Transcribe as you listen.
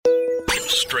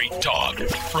Straight talk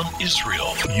from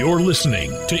Israel. You're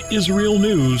listening to Israel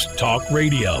News Talk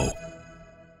Radio.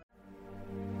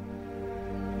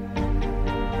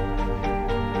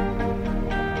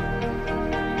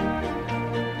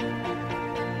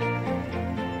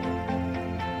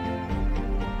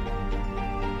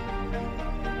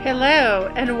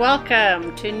 Hello and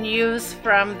welcome to News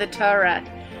from the Torah.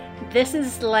 This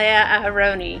is Leah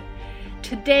Aharoni.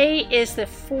 Today is the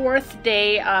fourth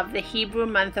day of the Hebrew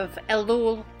month of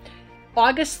Elul,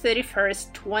 August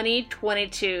 31st,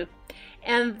 2022.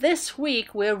 And this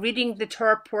week we're reading the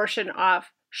Torah portion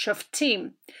of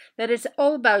Shoftim, that is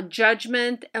all about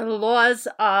judgment and laws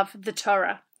of the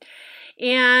Torah.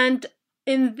 And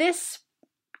in this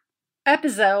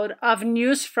episode of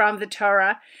News from the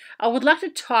Torah, I would like to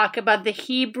talk about the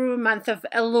Hebrew month of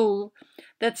Elul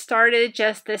that started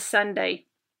just this Sunday.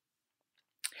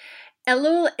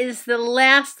 Elul is the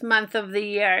last month of the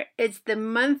year. It's the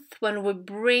month when we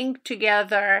bring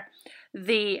together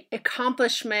the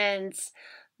accomplishments,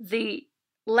 the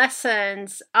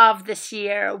lessons of this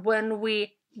year, when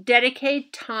we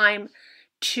dedicate time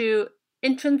to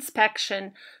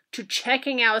introspection, to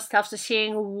checking ourselves, to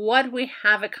seeing what we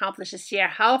have accomplished this year,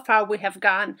 how far we have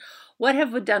gone, what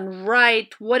have we done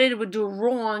right, what did we do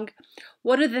wrong,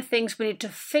 what are the things we need to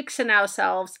fix in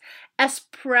ourselves as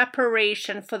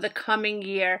preparation for the coming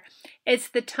year. It's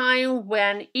the time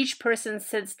when each person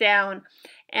sits down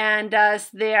and does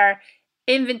their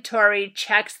inventory,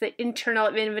 checks the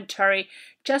internal inventory.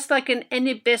 Just like in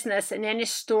any business, in any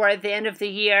store, at the end of the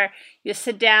year, you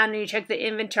sit down and you check the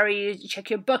inventory, you check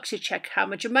your books, you check how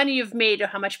much money you've made or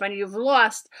how much money you've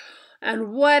lost,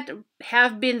 and what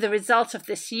have been the results of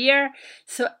this year.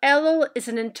 So Elul is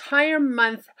an entire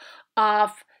month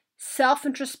of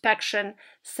self-introspection,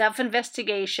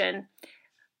 self-investigation,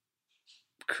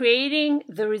 creating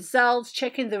the results,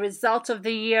 checking the results of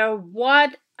the year.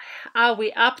 What are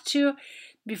we up to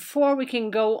before we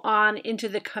can go on into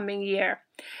the coming year?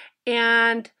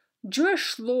 And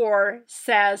Jewish lore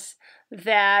says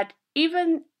that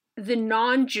even the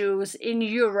non-Jews in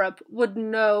Europe would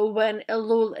know when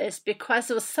Elul is, because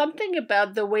there was something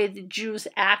about the way the Jews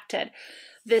acted,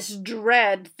 this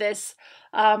dread, this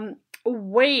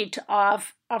weight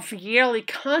of yearly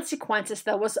consequences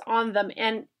that was on them.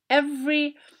 And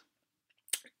even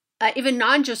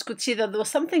non-Jews could see that there was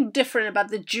something different about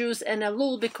the Jews and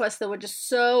Elul, because they were just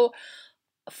so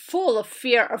full of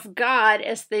fear of God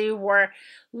as they were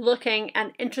looking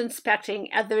and introspecting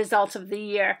at the results of the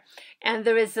year. And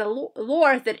there is a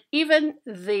lore that even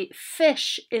the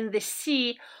fish in the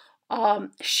sea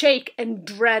shake and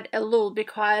dread Elul,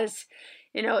 because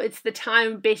it's the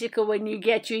time basically when you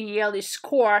get your yearly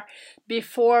score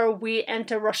before we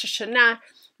enter Rosh Hashanah,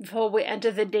 before we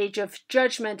enter the day of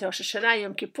judgment, Rosh Hashanah,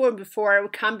 Yom Kippur, before we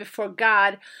come before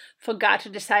God, for God to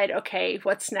decide, okay,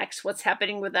 what's next? What's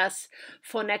happening with us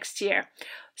for next year?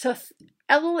 So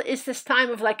Elul is this time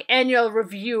of like annual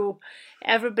review.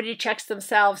 Everybody checks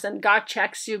themselves, and God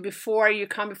checks you before you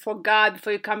come before God,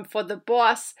 before you come before the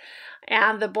boss.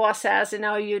 And the boss says,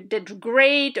 you did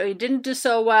great, or you didn't do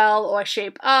so well, or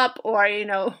shape up, or,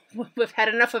 we've had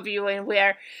enough of you and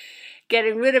we're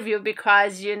getting rid of you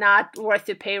because you're not worth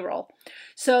the payroll.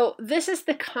 So this is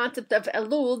the concept of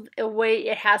Elul, the way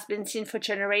it has been seen for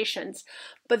generations.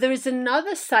 But there is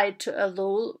another side to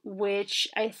Elul, which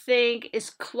I think is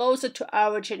closer to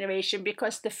our generation,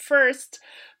 because the first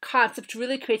concept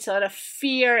really creates a lot of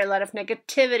fear, a lot of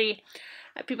negativity.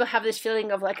 People have this feeling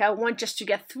of like, I want just to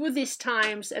get through these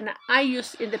times. And I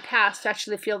used in the past to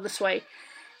actually feel this way.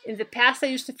 In the past, I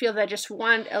used to feel that I just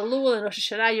want Elul and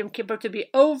Rosh Hashanah, Yom Kippur to be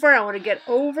over. I want to get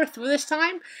over through this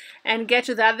time and get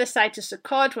to the other side to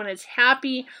Sukkot when it's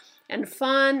happy and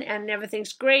fun and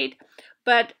everything's great.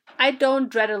 But I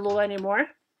don't dread Elul anymore.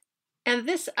 And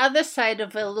this other side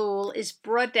of Elul is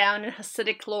brought down in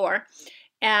Hasidic lore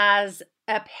as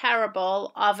a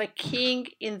parable of a king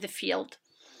in the field.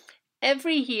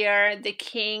 Every year, the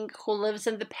king who lives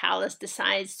in the palace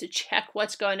decides to check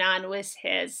what's going on with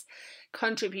his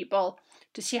country people,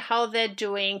 to see how they're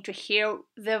doing, to hear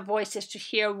their voices, to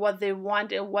hear what they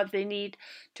want and what they need,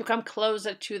 to come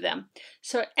closer to them.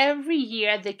 So every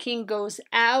year the king goes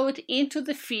out into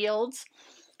the fields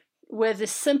where the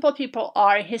simple people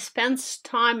are. He spends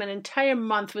time, an entire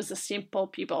month with the simple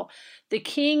people. The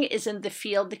king is in the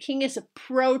field. The king is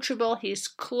approachable. He's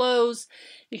close.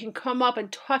 You can come up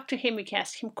and talk to him. You can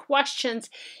ask him questions.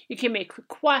 You can make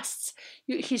requests.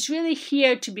 He's really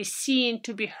here to be seen,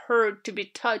 to be heard, to be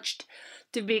touched,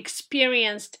 to be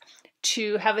experienced,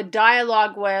 to have a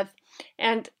dialogue with.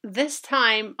 And this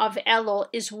time of Elul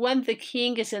is when the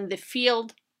king is in the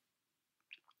field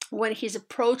when he's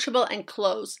approachable and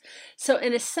close. So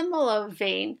in a similar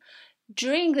vein,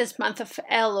 during this month of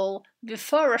Elul,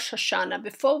 before Rosh Hashanah,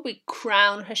 before we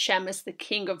crown Hashem as the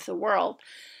king of the world,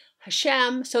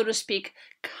 Hashem, so to speak,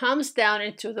 comes down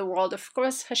into the world. Of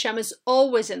course, Hashem is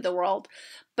always in the world,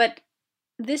 but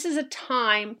this is a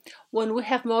time when we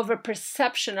have more of a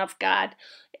perception of God.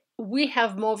 We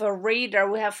have more of a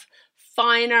radar. We have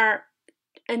finer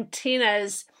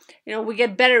antennas. We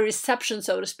get better reception,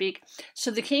 so to speak. So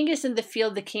the king is in the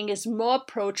field. The king is more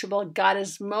approachable. God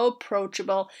is more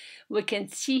approachable. We can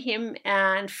see him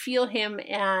and feel him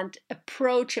and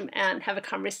approach him and have a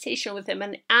conversation with him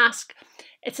and ask.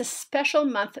 It's a special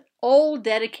month, all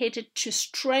dedicated to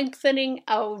strengthening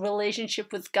our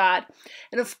relationship with God.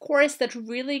 And of course, that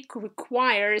really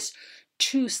requires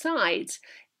two sides.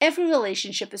 Every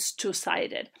relationship is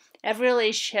two-sided. Every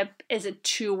relationship is a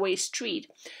two-way street.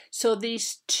 So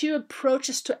these two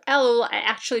approaches to Elul are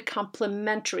actually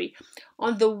complementary.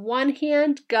 On the one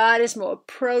hand, God is more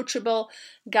approachable.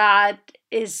 God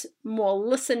is more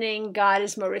listening. God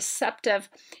is more receptive.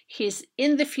 He's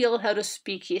in the field, so to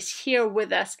speak. He's here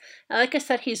with us. And like I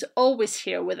said, he's always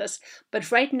here with us.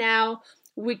 But right now,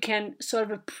 we can sort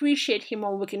of appreciate him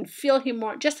more, we can feel him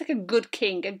more, just like a good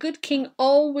king. A good king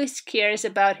always cares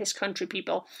about his country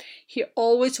people. He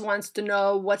always wants to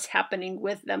know what's happening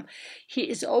with them. He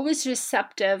is always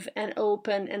receptive and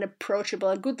open and approachable.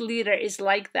 A good leader is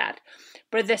like that.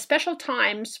 But there are special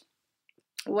times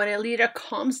when a leader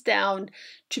comes down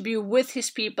to be with his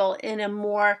people in a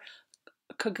more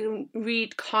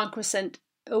concrete, cognizant,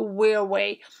 aware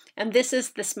way. And this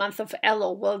is this month of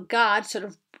Elul, where God sort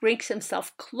of brings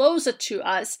himself closer to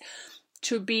us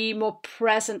to be more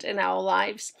present in our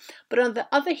lives. But on the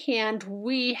other hand,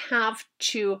 we have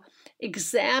to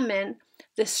examine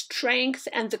the strength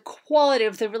and the quality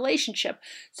of the relationship.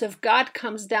 So if God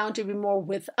comes down to be more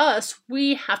with us,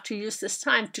 we have to use this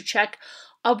time to check,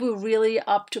 are we really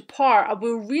up to par? Are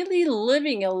we really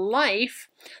living a life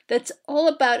that's all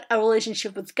about our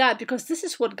relationship with God? Because this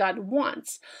is what God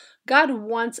wants. God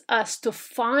wants us to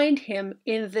find him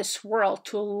in this world,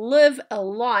 to live a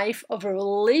life of a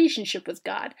relationship with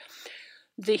God.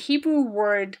 The Hebrew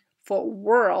word for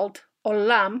world,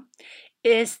 olam,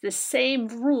 is the same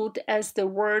root as the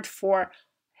word for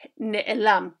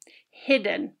ne'elam,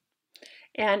 hidden.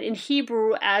 And in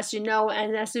Hebrew, as you know,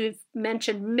 and as we've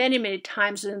mentioned many, many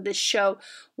times in this show,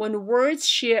 when words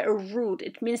share a root,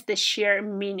 it means they share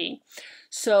meaning.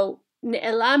 So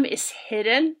ne'elam is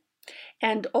hidden,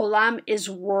 and olam is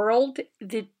world.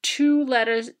 The two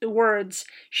words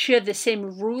share the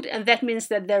same root, and that means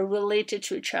that they're related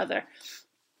to each other.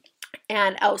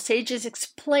 And our sages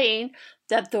explain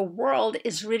that the world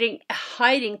is really a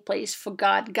hiding place for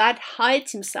God. God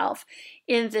hides himself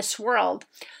in this world.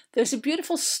 There's a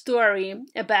beautiful story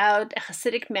about a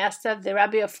Hasidic master, the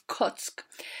Rabbi of Kotsk.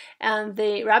 And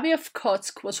the Rabbi of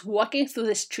Kotsk was walking through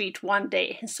the street one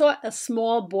day and saw a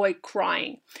small boy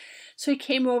crying. So he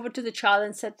came over to the child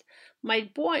and said, "My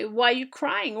boy, why are you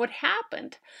crying? What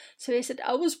happened?" So he said,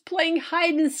 "I was playing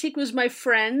hide and seek with my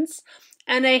friends,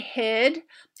 and I hid,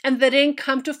 and they didn't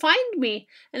come to find me.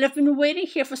 And I've been waiting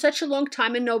here for such a long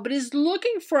time, and nobody's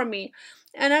looking for me.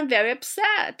 And I'm very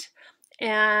upset."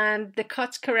 And the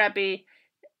Kotsk Rabbi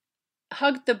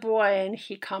hugged the boy, and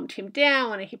he calmed him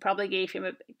down, and he probably gave him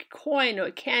a coin or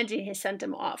a candy, and he sent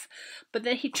him off. But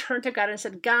then he turned to God and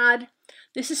said, "God,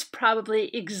 this is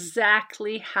probably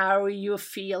exactly how you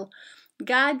feel.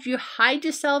 God, you hide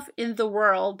yourself in the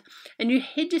world, and you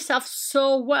hid yourself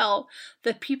so well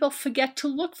that people forget to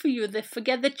look for you. They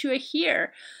forget that you are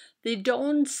here. They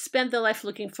don't spend their life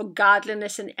looking for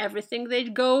godliness in everything. They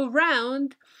go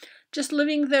around just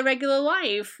living their regular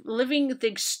life, living the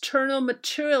external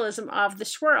materialism of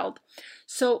this world.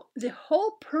 So the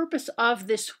whole purpose of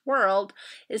this world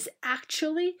is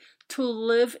actually to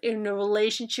live in a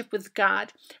relationship with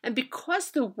God. And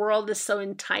because the world is so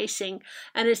enticing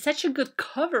and is such a good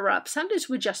cover-up, sometimes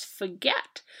we just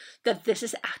forget that this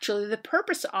is actually the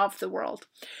purpose of the world.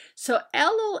 So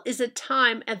Elul is a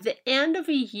time at the end of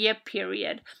a year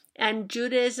period, and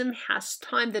Judaism has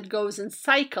time that goes in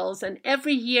cycles, and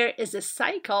every year is a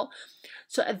cycle.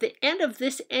 So at the end of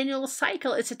this annual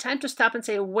cycle, it's a time to stop and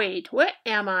say, wait, where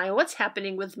am I? What's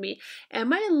happening with me?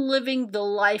 Am I living the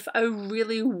life I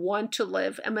really want to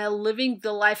live? Am I living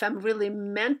the life I'm really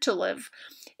meant to live?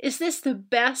 Is this the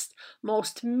best,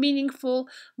 most meaningful,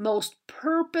 most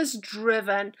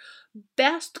purpose-driven,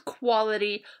 best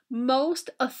quality, most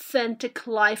authentic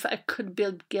life I could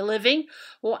be living?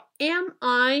 Or am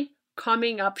I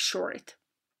coming up short?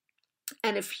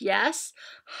 And if yes,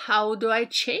 how do I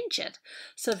change it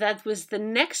so that with the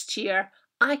next year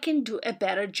I can do a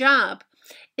better job?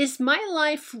 Is my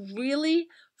life really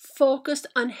focused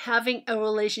on having a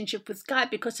relationship with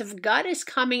God? Because if God is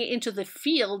coming into the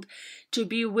field to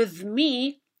be with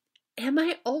me, am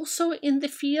I also in the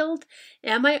field?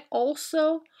 Am I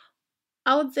also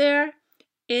out there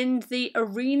in the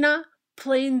arena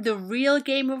playing the real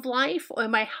game of life? Or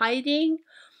am I hiding?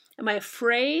 Am I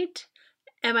afraid?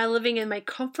 Am I living in my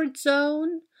comfort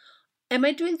zone? Am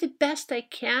I doing the best I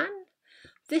can?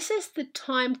 This is the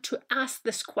time to ask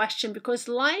this question, because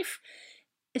life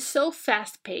is so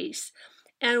fast-paced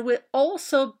and we're all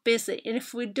so busy. And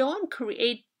if we don't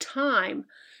create time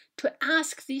to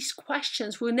ask these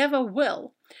questions, we never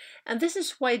will. And this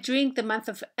is why during the month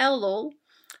of Elul,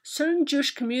 certain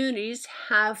Jewish communities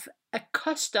have a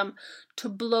custom to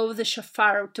blow the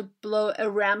shofar, to blow a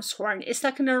ram's horn. It's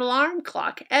like an alarm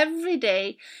clock. Every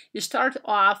day you start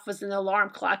off with an alarm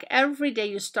clock. Every day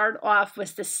you start off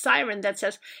with the siren that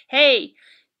says, hey,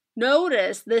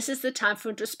 notice this is the time for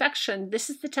introspection. This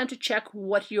is the time to check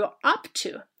what you're up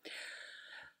to.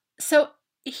 So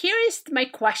here is my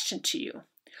question to you.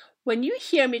 When you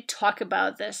hear me talk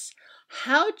about this,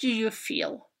 how do you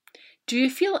feel? Do you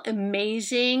feel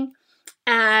amazing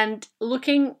and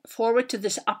looking forward to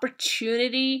this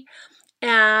opportunity,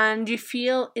 and you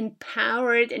feel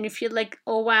empowered and you feel like,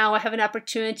 oh wow, I have an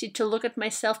opportunity to look at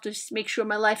myself to make sure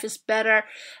my life is better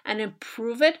and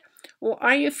improve it? Or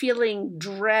are you feeling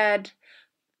dread,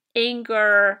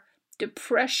 anger,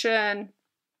 depression,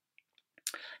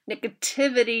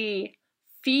 negativity,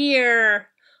 fear,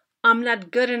 I'm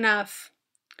not good enough?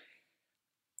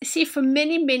 See, for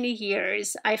many, many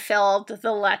years, I felt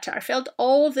the latter. I felt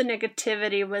all the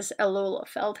negativity was Elul. I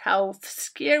felt how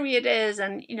scary it is,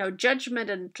 and,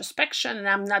 judgment and introspection, and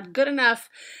I'm not good enough,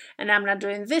 and I'm not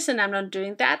doing this, and I'm not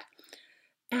doing that.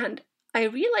 And I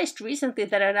realized recently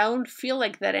that I don't feel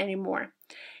like that anymore.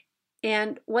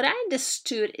 And what I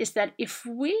understood is that if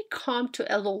we come to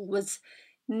Elul with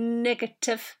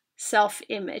negative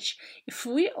self-image, if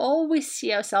we always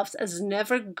see ourselves as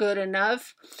never good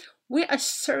enough, we are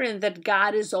certain that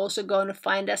God is also going to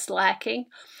find us lacking.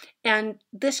 And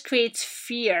this creates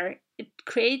fear. It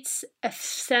creates a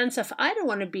sense of, I don't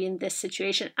want to be in this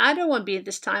situation. I don't want to be in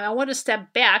this time. I want to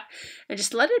step back and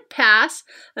just let it pass,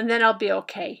 and then I'll be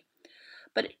okay.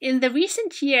 But in the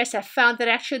recent years, I found that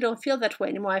I actually don't feel that way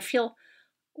anymore. I feel,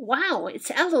 wow, it's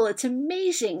Elul, it's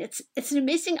amazing. It's an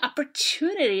amazing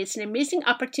opportunity. It's an amazing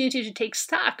opportunity to take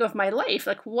stock of my life.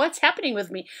 Like, what's happening with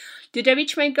me? Did I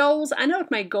reach my goals? I know what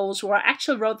my goals were. I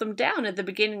actually wrote them down at the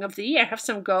beginning of the year. I have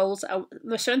some goals. There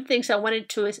were certain things I wanted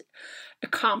to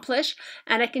accomplish,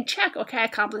 and I can check, okay, I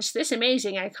accomplished this,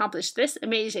 amazing. I accomplished this,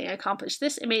 amazing. I accomplished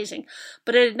this, amazing.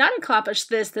 But I did not accomplish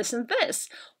this, this, and this.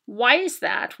 Why is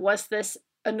that? Was this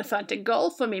an authentic goal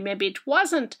for me? Maybe it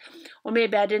wasn't, or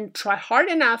maybe I didn't try hard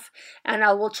enough and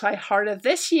I will try harder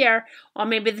this year, or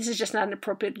maybe this is just not an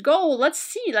appropriate goal. Let's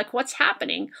see what's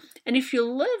happening. And if you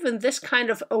live in this kind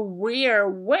of aware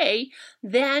way,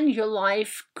 then your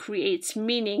life creates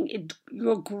meaning.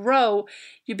 You'll grow.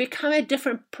 You become a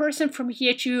different person from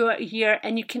year to year,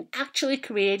 and you can actually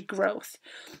create growth.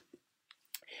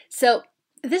 So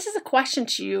this is a question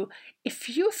to you.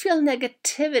 If you feel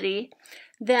negativity,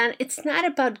 then it's not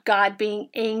about God being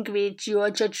angry at you or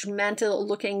judgmental or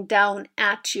looking down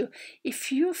at you.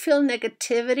 If you feel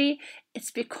negativity,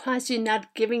 it's because you're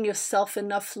not giving yourself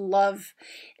enough love,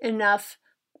 enough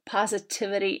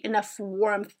positivity, enough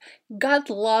warmth. God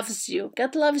loves you.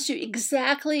 God loves you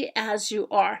exactly as you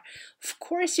are. Of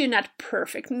course, you're not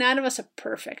perfect. None of us are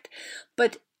perfect.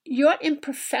 But your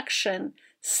imperfection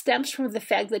stems from the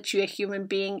fact that you're a human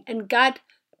being, and God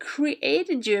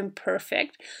created you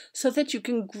imperfect so that you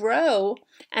can grow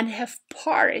and have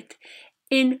part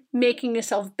in making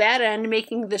yourself better and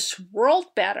making this world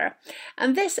better.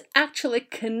 And this actually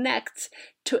connects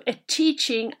to a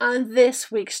teaching on this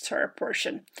week's Torah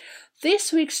portion.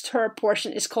 This week's Torah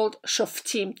portion is called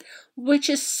Shoftim,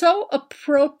 which is so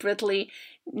appropriately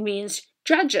means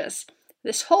judges.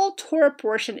 This whole Torah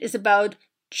portion is about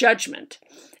judgment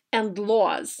and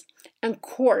laws and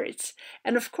courts.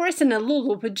 And of course, in Elul,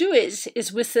 what we do is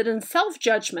we sit in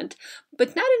self-judgment,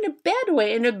 but not in a bad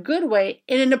way, in a good way,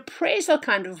 in an appraisal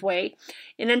kind of way,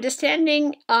 in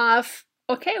understanding of,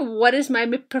 okay, what is my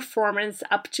performance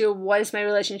up to? What is my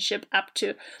relationship up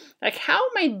to? Like, how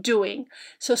am I doing?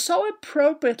 So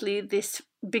appropriately, this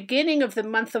beginning of the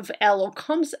month of Elul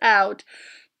comes out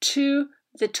to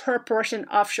the Torah portion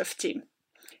of Shoftim.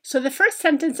 So the first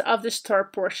sentence of this Torah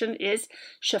portion is,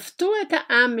 Shaftu et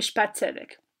ha'am mishpat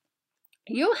tzedek.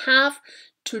 You have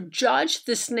to judge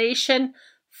this nation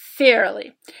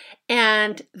fairly.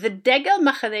 And the Degel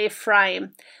Machane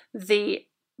Ephraim, the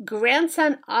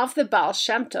grandson of the Baal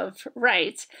Shem Tov,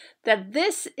 writes that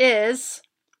this is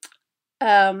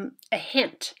a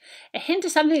hint. A hint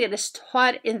is something that is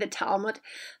taught in the Talmud,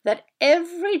 that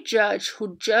every judge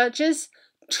who judges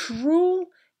true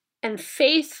and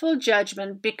faithful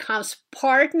judgment becomes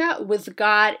partner with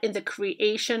God in the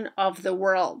creation of the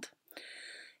world.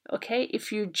 Okay,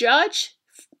 if you judge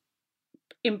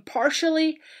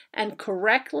impartially and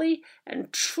correctly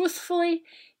and truthfully,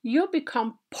 you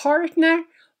become partner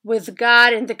with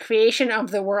God in the creation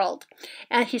of the world.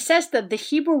 And he says that the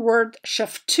Hebrew word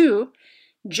shaftu,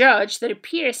 judge, that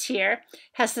appears here,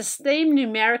 has the same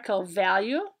numerical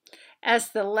value as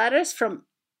the letters from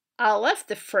Aleph,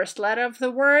 the first letter of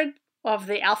the word of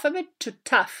the alphabet, to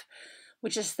Taf,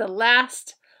 which is the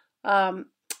last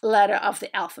letter of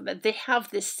the alphabet. They have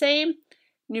the same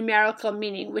numerical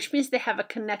meaning, which means they have a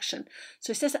connection.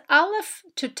 So it says Aleph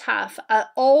to Taf are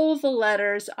all the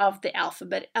letters of the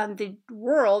alphabet, and the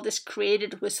world is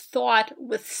created with thought,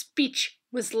 with speech,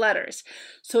 with letters.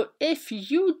 So if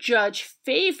you judge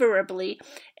favorably,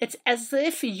 it's as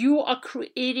if you are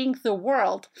creating the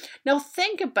world. Now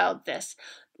think about this.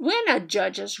 We're not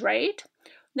judges, right?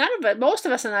 Most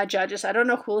of us are not judges. I don't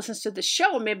know who listens to the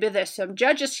show. Maybe there's some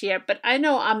judges here, but I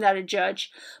know I'm not a judge.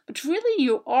 But really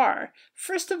you are.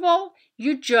 First of all,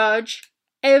 you judge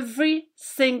every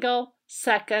single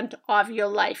second of your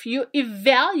life. You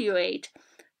evaluate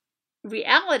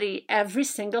reality every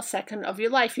single second of your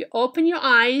life. You open your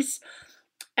eyes,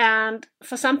 and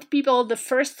for some people, the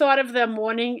first thought of their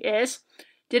morning is,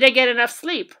 did I get enough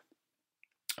sleep?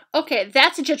 Okay,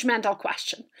 that's a judgmental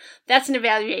question. That's an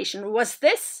evaluation. Was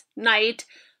this night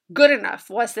good enough?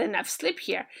 Was there enough sleep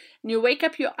here? And you wake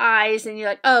up your eyes and you're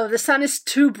like, oh, the sun is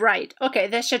too bright. Okay,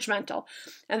 that's judgmental.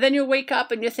 And then you wake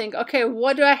up and you think, okay,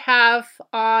 what do I have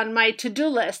on my to-do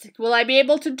list? Will I be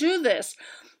able to do this?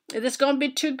 Is this going to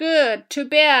be too good? Too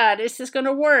bad? Is this going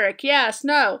to work? Yes,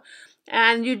 no.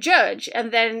 And you judge,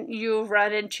 and then you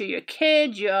run into your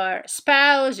kid, your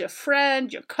spouse, your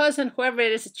friend, your cousin, whoever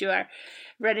it is that you are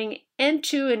running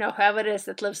into, whoever it is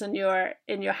that lives in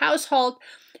your household,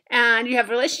 and you have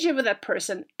a relationship with that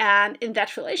person, and in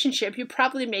that relationship you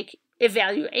probably make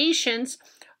evaluations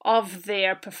of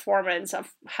their performance,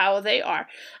 of how they are,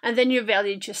 and then you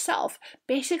evaluate yourself.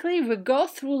 Basically, we go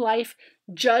through life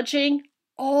judging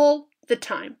all the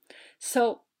time.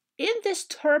 So in this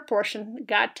Torah portion,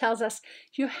 God tells us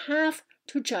you have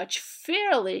to judge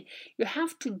fairly. You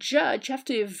have to judge, you have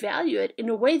to evaluate in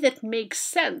a way that makes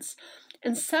sense.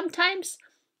 And sometimes,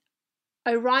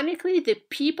 ironically, the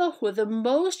people who are the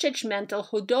most judgmental,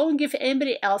 who don't give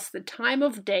anybody else the time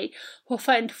of day, who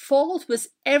find fault with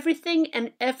everything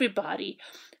and everybody,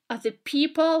 are the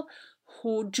people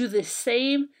who do the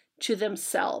same to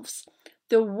themselves.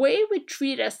 The way we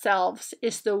treat ourselves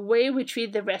is the way we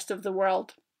treat the rest of the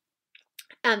world.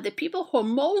 And the people who are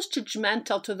most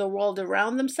judgmental to the world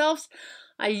around themselves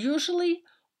are usually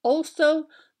also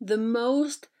the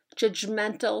most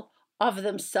judgmental of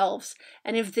themselves.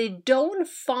 And if they don't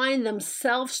find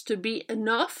themselves to be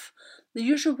enough, they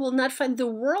usually will not find the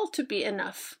world to be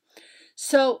enough.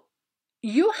 So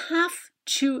you have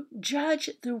to judge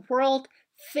the world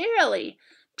fairly,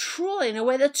 truly, in a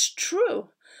way that's true,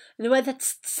 in a way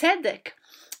that's tzedek.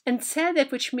 And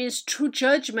tzedek, which means true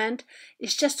judgment,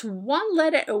 is just one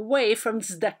letter away from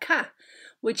tzedakah,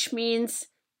 which means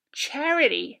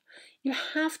charity. You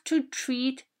have to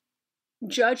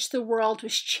judge the world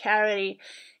with charity.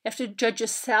 You have to judge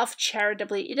yourself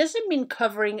charitably. It doesn't mean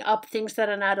covering up things that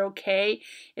are not okay.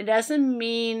 It doesn't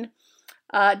mean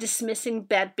dismissing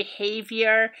bad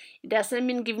behavior. It doesn't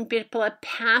mean giving people a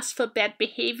pass for bad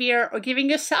behavior, or giving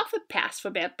yourself a pass for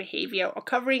bad behavior, or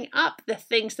covering up the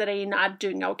things that are not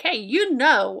doing okay. You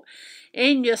know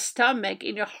in your stomach,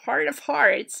 in your heart of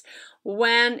hearts,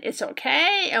 when it's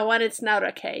okay and when it's not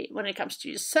okay, when it comes to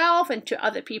yourself and to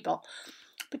other people.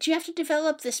 But you have to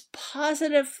develop this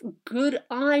positive, good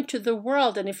eye to the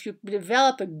world. And if you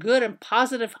develop a good and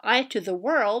positive eye to the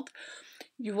world,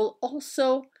 you will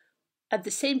also at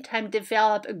the same time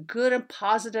develop a good and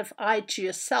positive eye to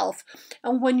yourself.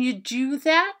 And when you do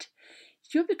that,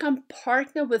 you become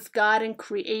partner with God in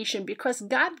creation, because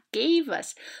God gave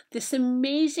us this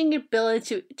amazing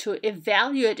ability to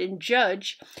evaluate and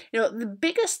judge. The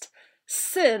biggest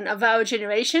sin of our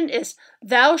generation is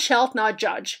thou shalt not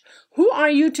judge. Who are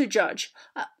you to judge?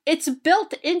 It's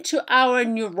built into our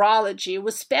neurology.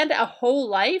 We spend our whole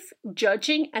life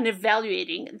judging and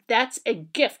evaluating. That's a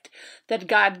gift that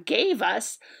God gave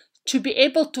us to be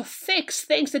able to fix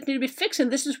things that need to be fixed.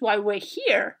 And this is why we're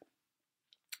here.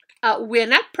 We're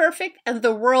not perfect, and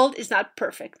the world is not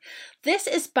perfect. This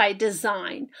is by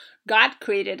design. God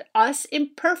created us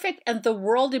imperfect and the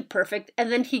world imperfect,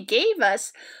 and then He gave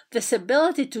us this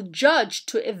ability to judge,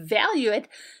 to evaluate,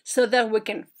 so that we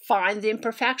can find the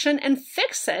imperfection and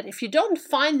fix it. If you don't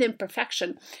find the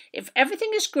imperfection, if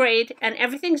everything is great and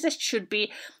everything as it should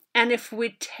be, and if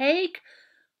we take,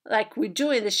 like we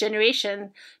do in this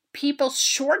generation, people's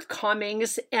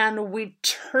shortcomings and we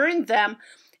turn them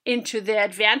into their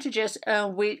advantages,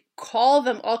 and we call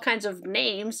them all kinds of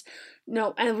names,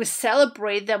 and we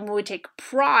celebrate them, we take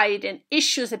pride in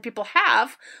issues that people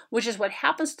have, which is what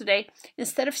happens today,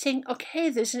 instead of saying, okay,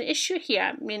 there's an issue here.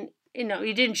 I mean,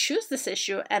 you didn't choose this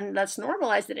issue, and let's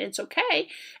normalize it, it's okay,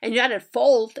 and you're not at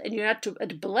fault, and you're not to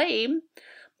blame,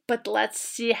 but let's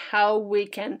see how we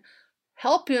can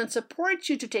help you and support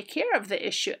you to take care of the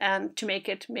issue and to make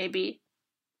it maybe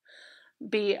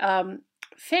be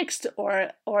fixed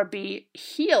or be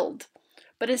healed.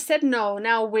 But instead, no,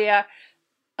 now we're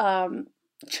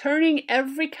turning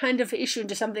every kind of issue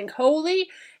into something holy,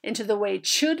 into the way it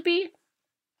should be.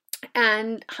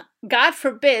 And God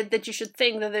forbid that you should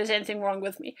think that there's anything wrong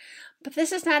with me. But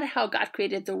this is not how God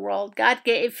created the world. God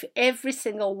gave every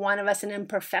single one of us an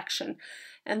imperfection,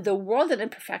 and the world an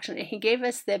imperfection. And He gave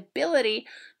us the ability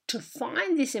to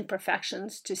find these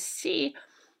imperfections, to see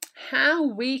how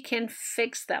we can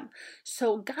fix them.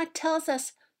 So God tells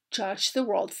us, judge the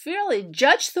world fairly,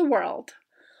 judge the world,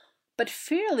 but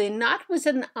fairly, not with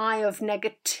an eye of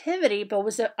negativity, but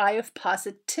with an eye of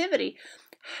positivity.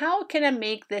 How can I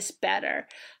make this better?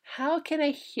 How can I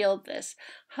heal this?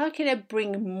 How can I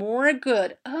bring more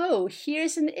good? Oh,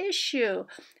 here's an issue.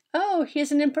 Oh,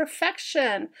 here's an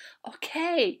imperfection.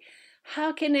 Okay,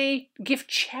 how can I give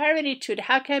charity to it?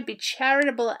 How can I be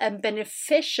charitable and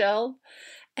beneficial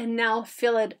and now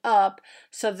fill it up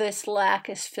so this lack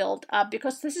is filled up?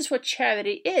 Because this is what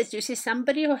charity is. You see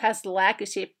somebody who has lack, you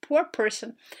see a poor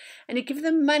person, and you give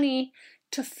them money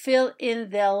to fill in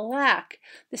their lack.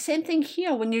 The same thing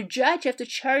here. When you judge, you have to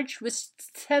judge with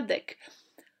tzedek,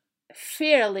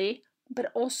 fairly,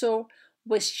 but also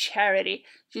with charity.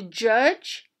 You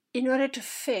judge in order to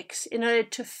fix, in order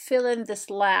to fill in this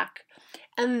lack.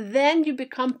 And then you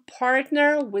become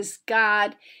partner with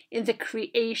God in the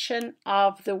creation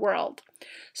of the world.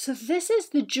 So this is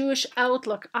the Jewish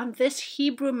outlook on this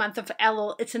Hebrew month of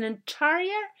Elul. It's an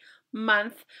entire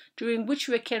month during which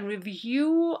we can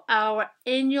review our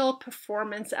annual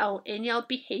performance, our annual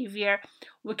behavior.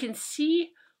 We can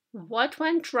see what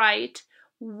went right,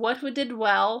 what we did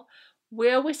well,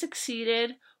 where we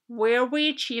succeeded, where we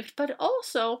achieved, but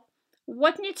also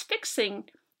what needs fixing.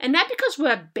 And not because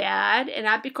we're bad, and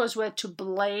not because we're to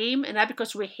blame, and not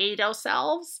because we hate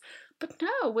ourselves, but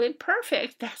no, we're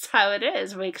perfect. That's how it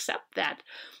is. We accept that.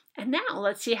 And now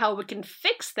let's see how we can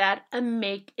fix that and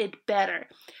make it better.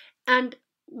 And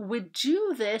we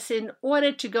do this in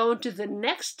order to go into the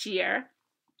next year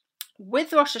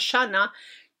with Rosh Hashanah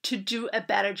to do a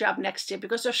better job next year,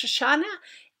 because Rosh Hashanah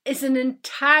is an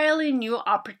entirely new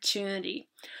opportunity.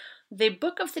 The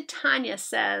book of the Tanya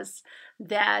says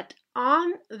that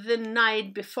on the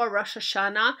night before Rosh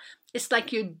Hashanah, it's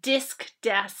like your disk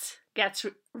gets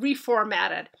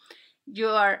reformatted.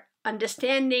 Your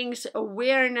understandings,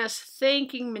 awareness,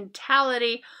 thinking,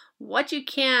 mentality, what you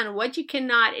can, what you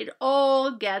cannot, it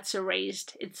all gets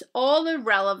erased. It's all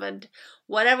irrelevant.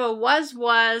 Whatever was,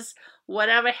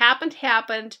 whatever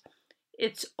happened.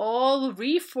 It's all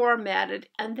reformatted.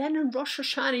 And then in Rosh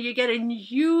Hashanah, you get a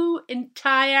new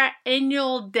entire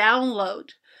annual download.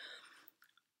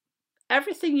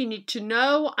 Everything you need to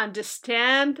know,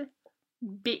 understand,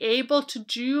 be able to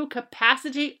do,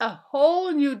 capacity, a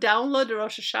whole new download of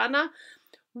Rosh Hashanah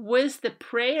with the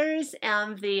prayers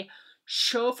and the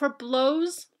shofar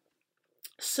blows,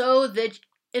 so that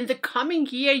in the coming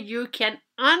year you can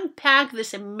unpack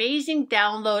this amazing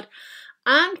download,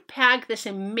 unpack this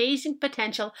amazing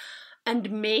potential,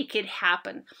 and make it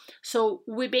happen. So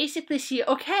we basically see,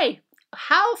 okay,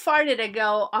 how far did I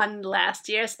go on last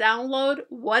year's download?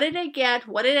 What did I get?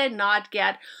 What did I not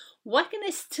get? What can I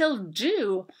still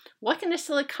do? What can I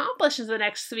still accomplish in the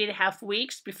next 3.5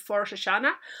 weeks before Rosh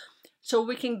Hashanah? So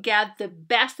we can get the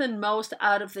best and most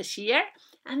out of this year.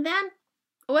 And then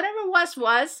whatever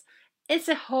was, it's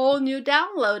a whole new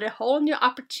download, a whole new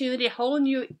opportunity, a whole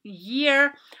new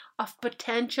year of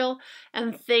potential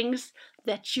and things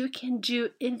that you can do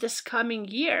in this coming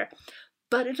year.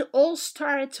 But it all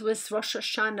starts with Rosh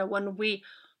Hashanah, when we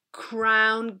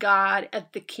crown God as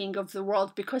the King of the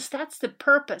world, because that's the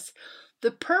purpose.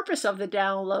 The purpose of the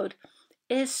download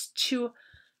is to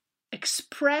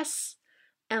express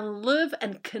and live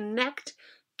and connect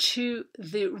to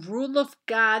the rule of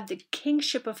God, the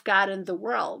kingship of God in the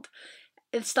world.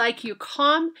 It's like you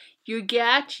come, you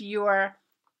get your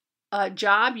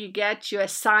job, you get your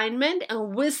assignment,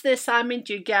 and with the assignment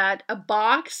you get a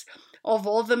box of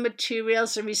all the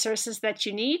materials and resources that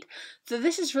you need. So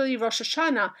this is really Rosh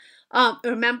Hashanah.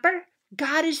 Remember,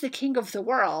 God is the king of the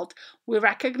world. We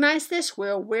recognize this,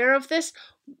 we're aware of this.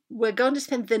 We're going to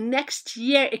spend the next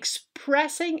year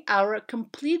expressing our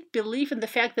complete belief in the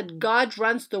fact that God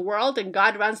runs the world and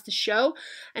God runs the show,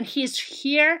 and He's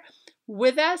here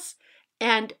with us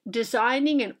and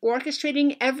designing and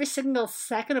orchestrating every single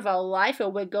second of our life,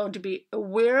 and we're going to be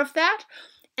aware of that.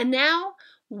 And now,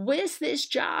 with this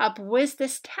job, with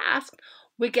this task,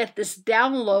 we get this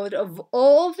download of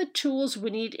all the tools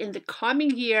we need in the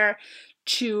coming year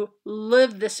to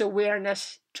live this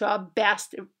awareness to our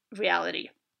best reality.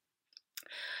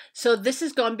 So this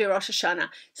is going to be Rosh Hashanah.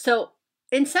 So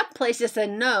in some places I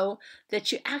know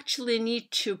that you actually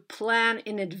need to plan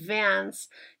in advance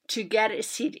to get a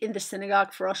seat in the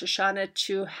synagogue for Rosh Hashanah,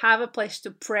 to have a place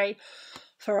to pray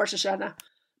for Rosh Hashanah.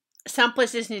 Some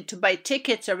places need to buy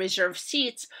tickets or reserve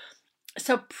seats.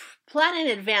 So plan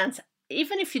in advance.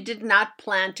 Even if you did not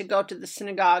plan to go to the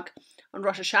synagogue on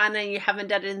Rosh Hashanah and you haven't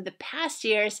done it in the past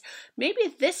years,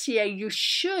 maybe this year you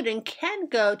should and can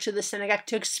go to the synagogue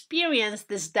to experience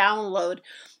this download,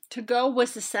 to go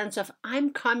with the sense of,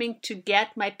 I'm coming to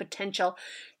get my potential,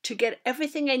 to get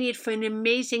everything I need for an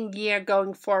amazing year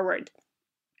going forward.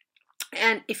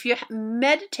 And if you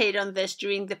meditate on this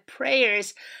during the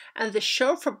prayers and the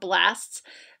shofar blasts,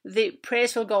 the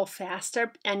prayers will go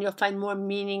faster and you'll find more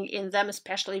meaning in them,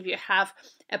 especially if you have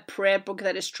a prayer book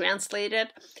that is translated.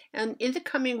 And in the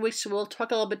coming weeks, we'll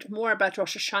talk a little bit more about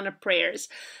Rosh Hashanah prayers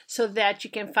so that you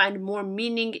can find more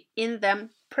meaning in them.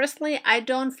 Personally, I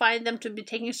don't find them to be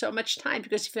taking so much time,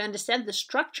 because if you understand the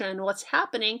structure and what's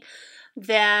happening,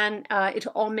 then it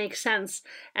all makes sense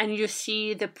and you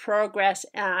see the progress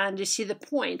and you see the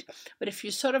point. But if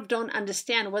you sort of don't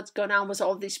understand what's going on with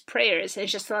all these prayers,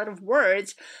 it's just a lot of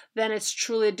words, then it's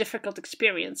truly a difficult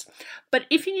experience. But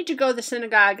if you need to go to the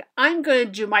synagogue, I'm going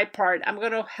to do my part. I'm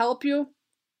going to help you,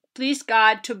 please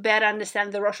God, to better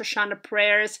understand the Rosh Hashanah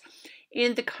prayers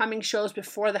in the coming shows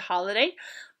before the holiday.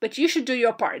 But you should do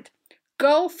your part.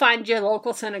 Go find your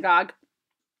local synagogue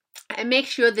and make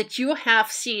sure that you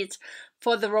have seats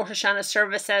for the Rosh Hashanah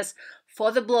services,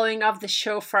 for the blowing of the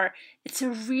shofar. It's a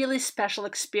really special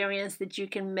experience that you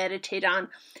can meditate on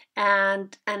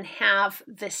and have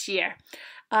this year.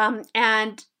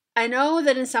 And I know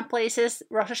that in some places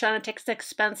Rosh Hashanah tickets are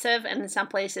expensive, and in some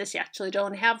places you actually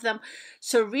don't have them.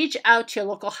 So reach out to your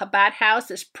local Chabad house.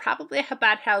 There's probably a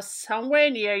Chabad house somewhere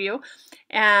near you,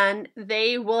 and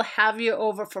they will have you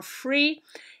over for free.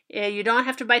 You don't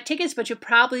have to buy tickets, but you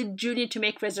probably do need to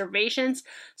make reservations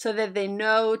so that they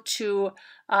know to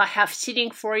have seating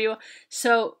for you.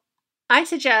 So I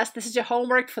suggest, this is your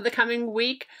homework for the coming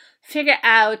week, figure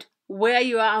out where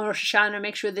you are on Rosh Hashanah,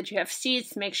 make sure that you have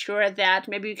seats, make sure that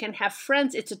maybe you can have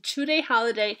friends. It's a 2-day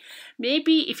holiday.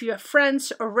 Maybe if you have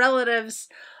friends or relatives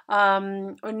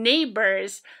or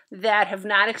neighbors that have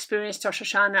not experienced Rosh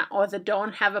Hashanah or that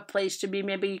don't have a place to be,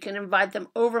 maybe you can invite them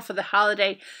over for the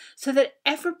holiday so that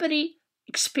everybody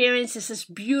experiences this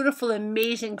beautiful,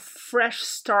 amazing, fresh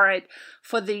start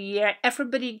for the year.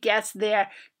 Everybody gets their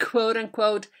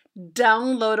quote-unquote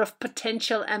download of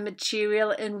potential and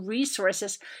material and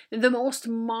resources in the most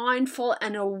mindful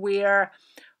and aware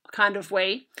kind of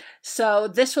way. So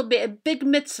this will be a big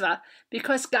mitzvah,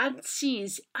 because God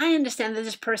sees, I understand that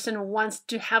this person wants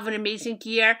to have an amazing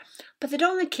year, but they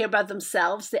don't only care about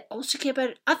themselves, they also care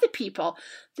about other people.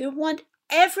 They want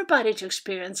everybody to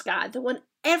experience God. They want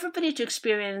everybody to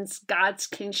experience God's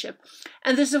kingship.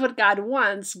 And this is what God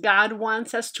wants. God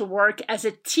wants us to work as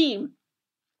a team.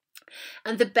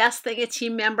 And the best thing a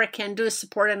team member can do is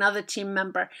support another team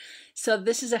member. So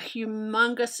this is a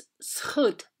humongous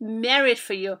zchut, merit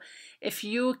for you, if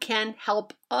you can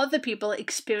help other people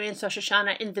experience Rosh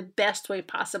Hashanah in the best way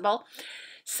possible.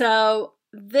 So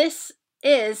this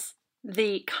is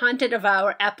the content of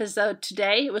our episode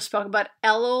today. We spoke about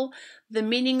Elul, the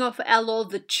meaning of Elul,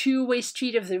 the two-way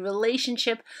street of the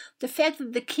relationship, the fact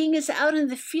that the king is out in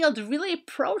the field, really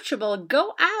approachable.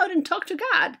 Go out and talk to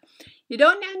God. You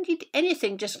don't need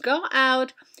anything. Just go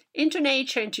out into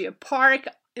nature, into your park,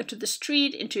 into the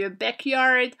street, into your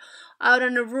backyard, out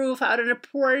on a roof, out on a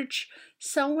porch,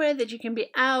 somewhere that you can be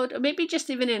out, or maybe just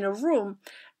even in a room,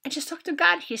 and just talk to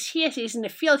God. He's here. He's in the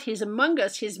field. He's among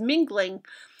us. He's mingling.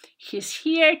 He's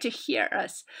here to hear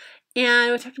us.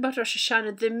 And we talked about Rosh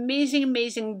Hashanah, the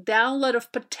amazing download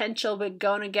of potential we're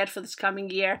going to get for this coming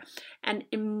year, and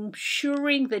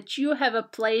ensuring that you have a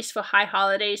place for high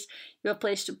holidays, you have a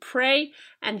place to pray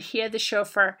and hear the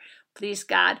shofar. Please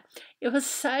God. It was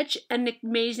such an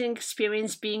amazing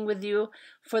experience being with you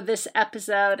for this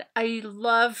episode. I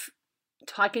love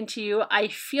talking to you. I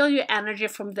feel your energy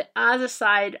from the other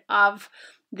side of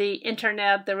the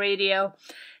internet, the radio.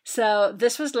 So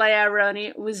this was Leah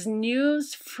Aroni with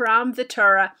news from the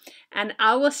Torah, and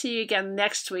I will see you again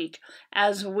next week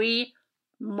as we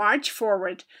march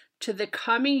forward to the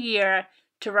coming year,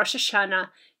 to Rosh Hashanah,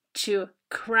 to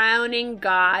crowning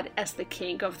God as the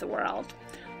King of the world.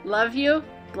 Love you,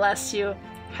 bless you,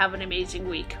 have an amazing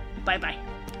week. Bye-bye.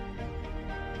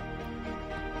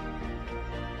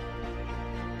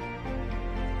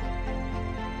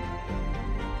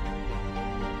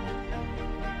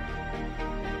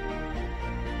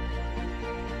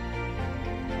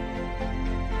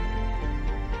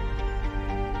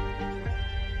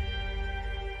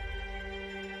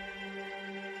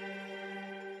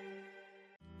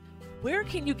 Where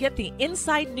can you get the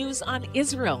inside news on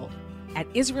Israel? At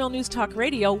Israel News Talk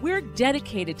Radio, we're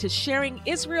dedicated to sharing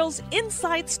Israel's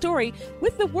inside story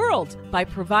with the world by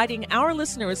providing our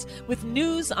listeners with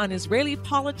news on Israeli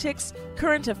politics,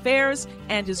 current affairs,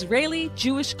 and Israeli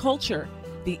Jewish culture.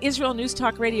 The Israel News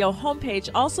Talk Radio homepage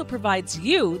also provides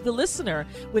you, the listener,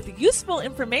 with useful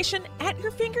information at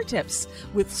your fingertips,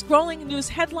 with scrolling news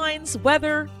headlines,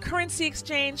 weather, currency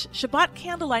exchange, Shabbat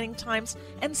candlelighting times,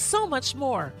 and so much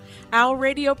more. Our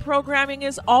radio programming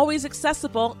is always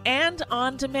accessible and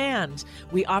on demand.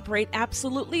 We operate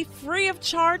absolutely free of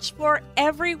charge for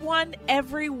everyone,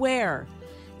 everywhere.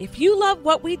 If you love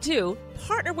what we do,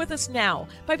 partner with us now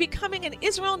by becoming an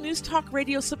Israel News Talk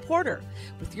Radio supporter.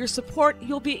 With your support,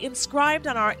 you'll be inscribed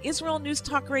on our Israel News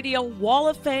Talk Radio Wall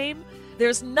of Fame.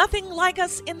 There's nothing like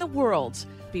us in the world.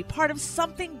 Be part of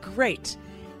something great.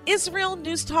 Israel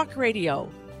News Talk Radio.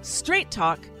 Straight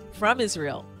talk from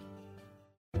Israel.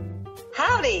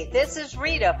 Howdy, this is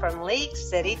Rita from League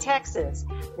City, Texas,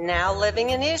 now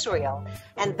living in Israel.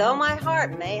 And though my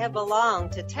heart may have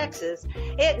belonged to Texas,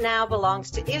 it now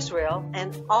belongs to Israel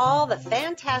and all the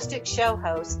fantastic show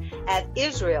hosts at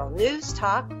Israel News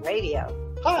Talk Radio.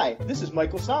 Hi, this is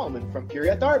Michael Solomon from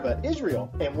Kiryat Arba, Israel.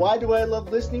 And why do I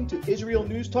love listening to Israel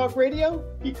News Talk Radio?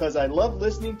 Because I love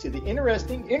listening to the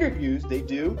interesting interviews they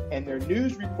do and their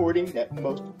news reporting that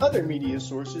most other media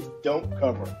sources don't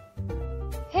cover.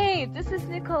 Hey, this is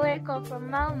Nicole Eko from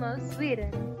Malmö,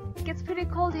 Sweden. It gets pretty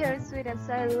cold here in Sweden,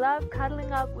 so I love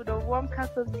cuddling up with a warm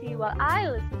cup of tea while I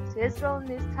listen to Israel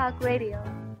News Talk Radio.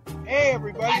 Hey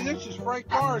everybody, this is Frank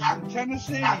Morris from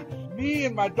Tennessee. Me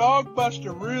and my dog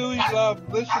Buster really love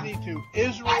listening to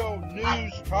Israel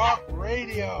News Talk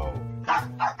Radio.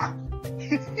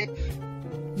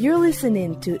 You're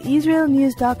listening to Israel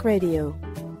News Talk Radio.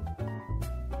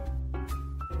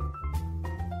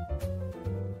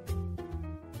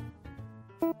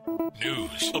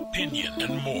 News, opinion,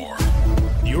 and more.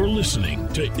 You're listening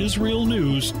to Israel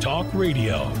News Talk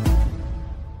Radio.